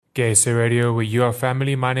GSA Radio, where you are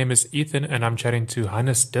family. My name is Ethan, and I'm chatting to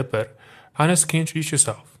Hannes Dipper. Hannes, can you introduce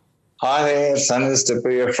yourself? Hi there, Hannes Dipper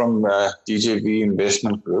here from DJV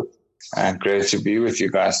Investment Group. And great to be with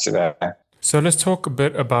you guys today. So let's talk a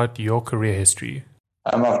bit about your career history.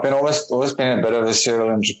 I've been always been a bit of a serial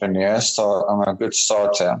entrepreneur, so I'm a good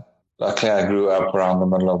starter. Luckily, I grew up around the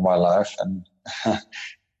middle of my life and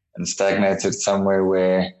and stagnated somewhere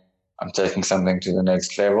where I'm taking something to the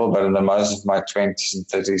next level. But in the most of my 20s and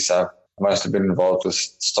 30s, I've mostly been involved with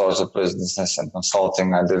startup business and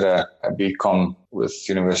consulting. I did a BCom with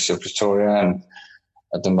University of Pretoria, and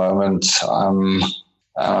at the moment,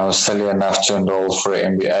 I was silly enough to enroll for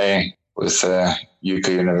an MBA with UK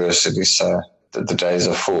University, so the days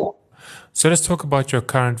are full. So let's talk about your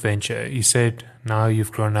current venture. You said now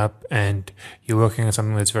you've grown up and you're working on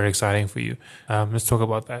something that's very exciting for you. Let's talk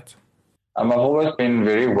about that. I've always been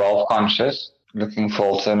very wealth conscious, looking for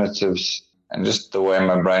alternatives, and just the way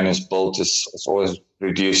my brain is built is always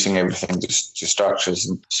reducing everything to structures.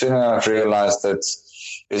 And soon I've realized that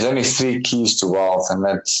there's only three keys to wealth, and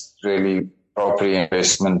that's really property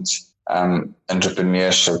investment,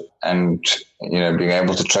 entrepreneurship, and being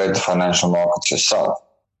able to trade the financial markets yourself.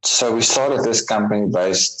 So we started this company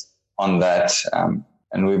based on that,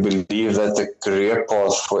 and we believe that the career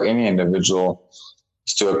path for any individual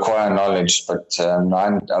is to acquire knowledge, but 9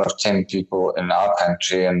 out of 10 people in our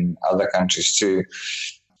country and other countries too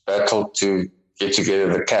battle to get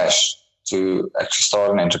together the cash to actually start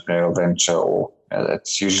an entrepreneurial venture, or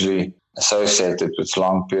that's usually associated with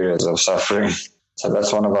long periods of suffering. So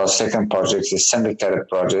that's one of our second projects, is syndicated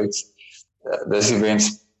projects. This event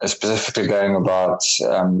is specifically going about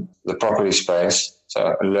the property space,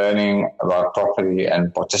 so learning about property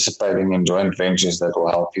and participating in joint ventures that will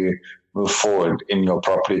help you move forward in your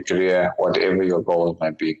property career, whatever your goals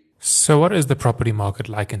might be. So what is the property market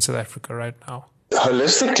like in South Africa right now?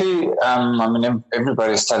 Holistically,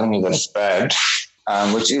 everybody's telling you that it's bad,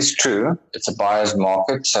 which is true. It's a buyer's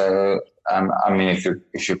market. So,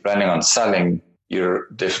 if you're planning on selling, you're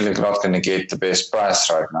definitely not going to get the best price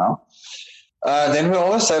right now. Then we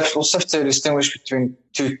also have to distinguish between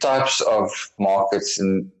two types of markets,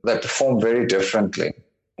 and they perform very differently.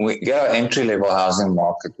 We get our entry-level housing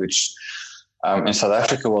market, which in South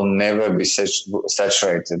Africa will never be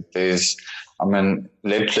saturated. There's,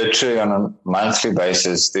 literally on a monthly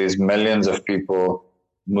basis, there's millions of people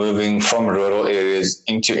moving from rural areas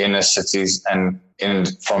into inner cities, and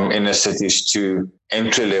from inner cities to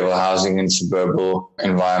entry-level housing in suburban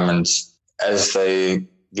environments as they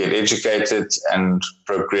get educated and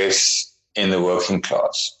progress in the working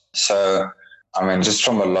class. So, just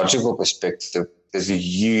from a logical perspective, there's a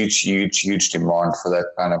huge demand for that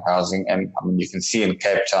kind of housing. And you can see in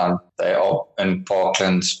Cape Town, they are in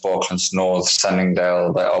Parklands North,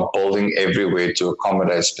 Sunningdale, they are building everywhere to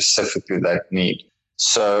accommodate specifically that need.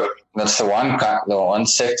 So that's the one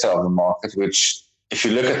sector of the market, which if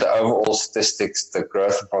you look at the overall statistics, the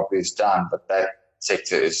growth of property is down, but that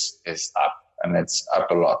sector is up, and it's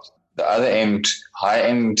up a lot. The other end, high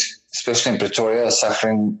end, especially in Pretoria, is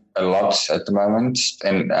suffering a lot at the moment.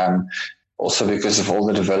 And also because of all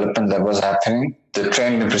the development that was happening. The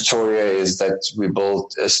trend in Pretoria is that we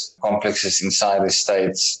build complexes inside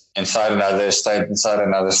estates, inside another estate, inside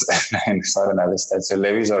another state. So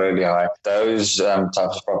levies are really high. Those types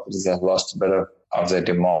of properties have lost a bit of their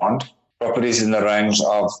demand. Properties in the range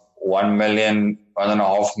of 1 million,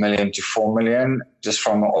 1.5 million to 4 million, just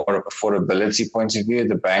from an affordability point of view.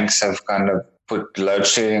 The banks have kind of put load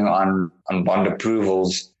shedding on bond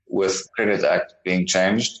approvals with Credit Act being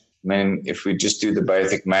changed. If we just do the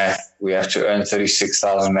basic math, we have to earn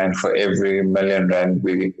 36,000 Rand for every million Rand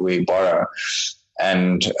we borrow.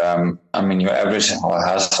 And, your average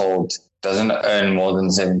household doesn't earn more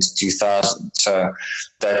than 72,000. So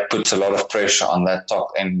that puts a lot of pressure on that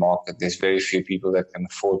top end market. There's very few people that can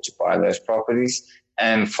afford to buy those properties,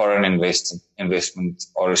 and foreign investment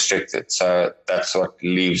are restricted. So that's what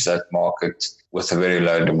leaves that market with a very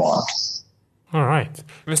low demand. All right.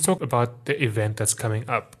 Let's talk about the event that's coming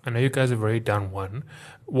up. I know you guys have already done one.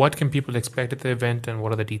 What can people expect at the event, and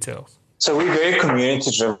what are the details? So we're very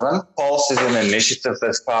community driven. Pulse is an initiative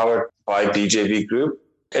that's powered by DJV Group.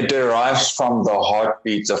 It derives from the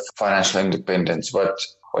heartbeat of financial independence. But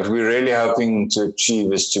what we're really hoping to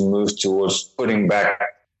achieve is to move towards putting back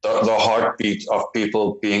the heartbeat of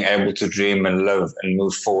people being able to dream and live and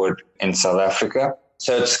move forward in South Africa.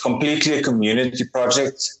 So it's completely a community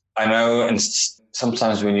project. I know, and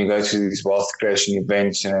sometimes when you go to these wealth creation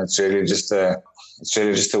events, it's really just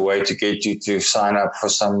a way to get you to sign up for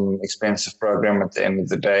some expensive program at the end of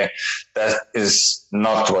the day. That is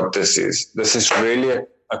not what this is. This is really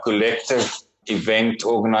a collective event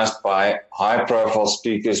organized by high-profile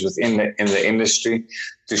speakers within the industry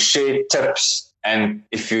to share tips. And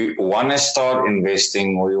if you want to start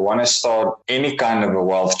investing or you want to start any kind of a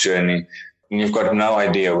wealth journey, and you've got no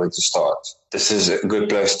idea where to start, this is a good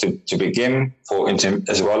place to begin for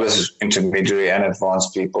as well as intermediary and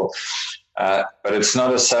advanced people. But it's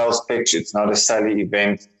not a sales pitch. It's not a selling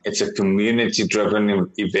event. It's a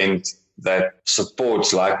community-driven event that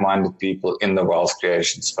supports like-minded people in the wealth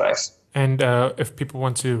creation space. And if people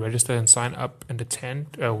want to register and sign up and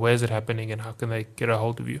attend, where is it happening and how can they get a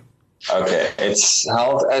hold of you? Okay, it's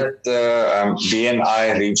held at the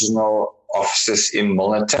BNI regional offices in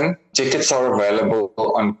Milnerton. Tickets are available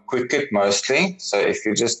on Quicket mostly. So if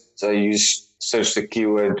you just search the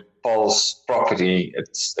keyword Pulse Property,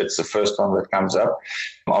 it's the first one that comes up.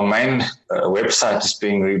 Our main website is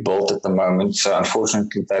being rebuilt at the moment, so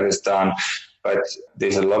unfortunately that is down. But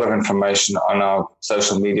there's a lot of information on our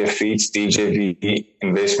social media feeds, DJV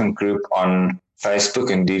Investment Group on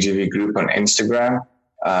Facebook and DJV Group on Instagram.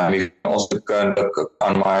 You can also go and look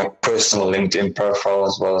on my personal LinkedIn profile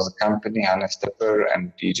as well as the company, Hannes Dipper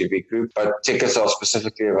and DJV Group. But tickets are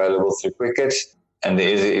specifically available through Quicket, and there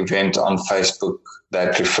is an event on Facebook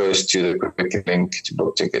that refers to the Quicket link to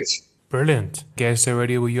book tickets. Brilliant. Guys, so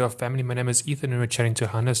Radio with Your Family. My name is Ethan and we're chatting to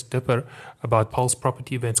Hannes Dipper about Pulse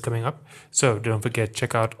Property events coming up. So don't forget,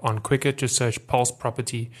 check out on Quicket, just search Pulse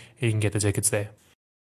Property and you can get the tickets there.